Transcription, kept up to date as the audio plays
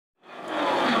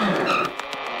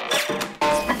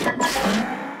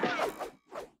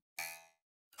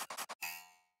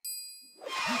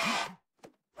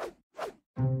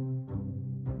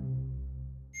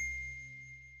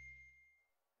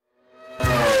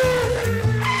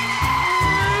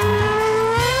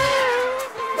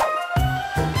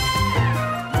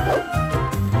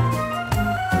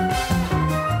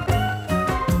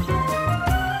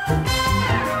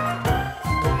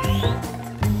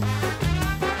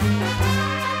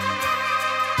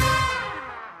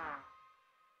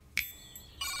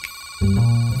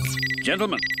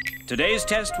Gentlemen, today's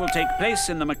test will take place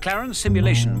in the McLaren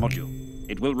simulation module.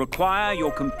 It will require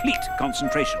your complete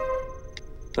concentration.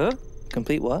 Huh?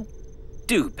 Complete what?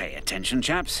 Do pay attention,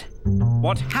 chaps.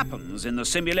 What happens in the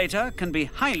simulator can be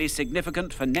highly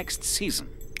significant for next season.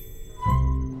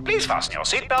 Please fasten your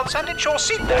seatbelts and ensure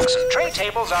seat backs and tray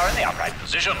tables are in the upright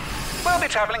position. We'll be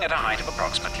travelling at a height of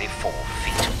approximately 4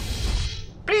 feet.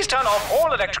 Please turn off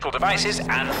all electrical devices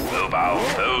and mobile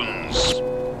phones.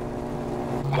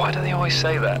 Why do they always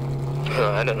say that?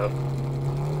 I don't know.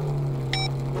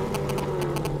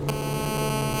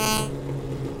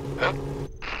 Huh?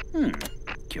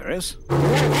 Curious.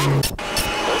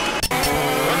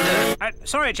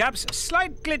 Sorry, chaps.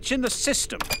 Slight glitch in the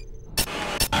system.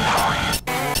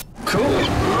 Cool.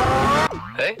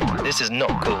 Hey, this is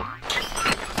not cool.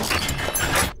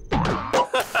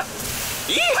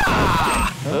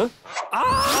 Huh?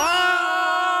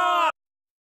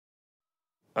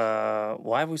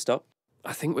 Why have we stopped?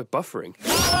 I think we're buffering.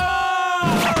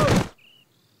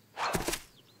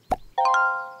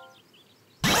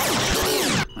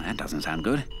 That doesn't sound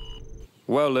good.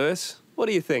 Well, Lewis, what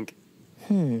do you think?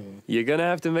 You're gonna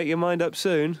have to make your mind up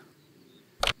soon.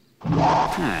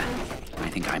 I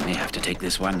think I may have to take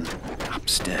this one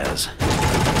upstairs.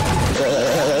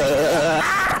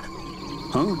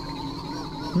 Huh?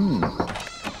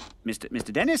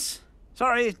 Mr. Dennis?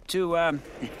 Sorry to,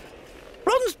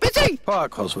 Ron's busy! Hi,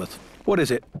 Cosworth. What is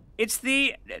it? It's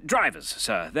the drivers,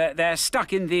 sir. They're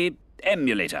stuck in the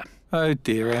emulator. Oh,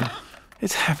 dear, Em.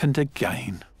 It's happened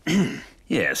again.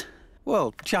 Yes.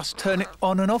 Well, just turn it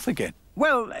on and off again.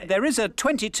 Well, there is a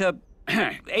 20 to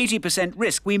 80%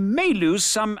 risk we may lose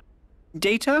some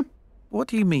data. What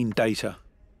do you mean, data?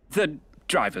 The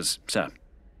drivers, sir.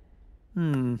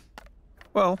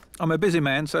 Well, I'm a busy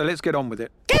man, so let's get on with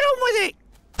it. Get on with it!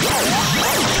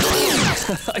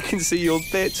 I can see your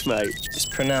bits, mate. It's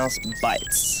pronounced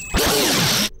bites.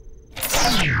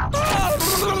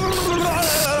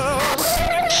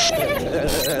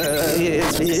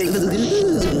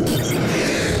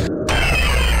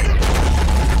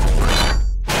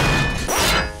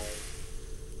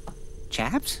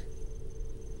 Chaps?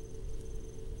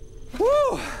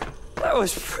 Whoa! That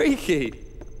was freaky.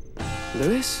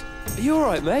 Lewis, are you all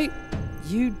right, mate?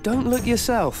 You don't look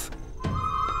yourself.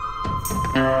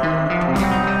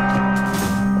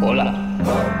 Hola.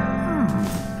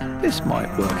 This might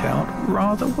work out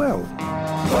rather well.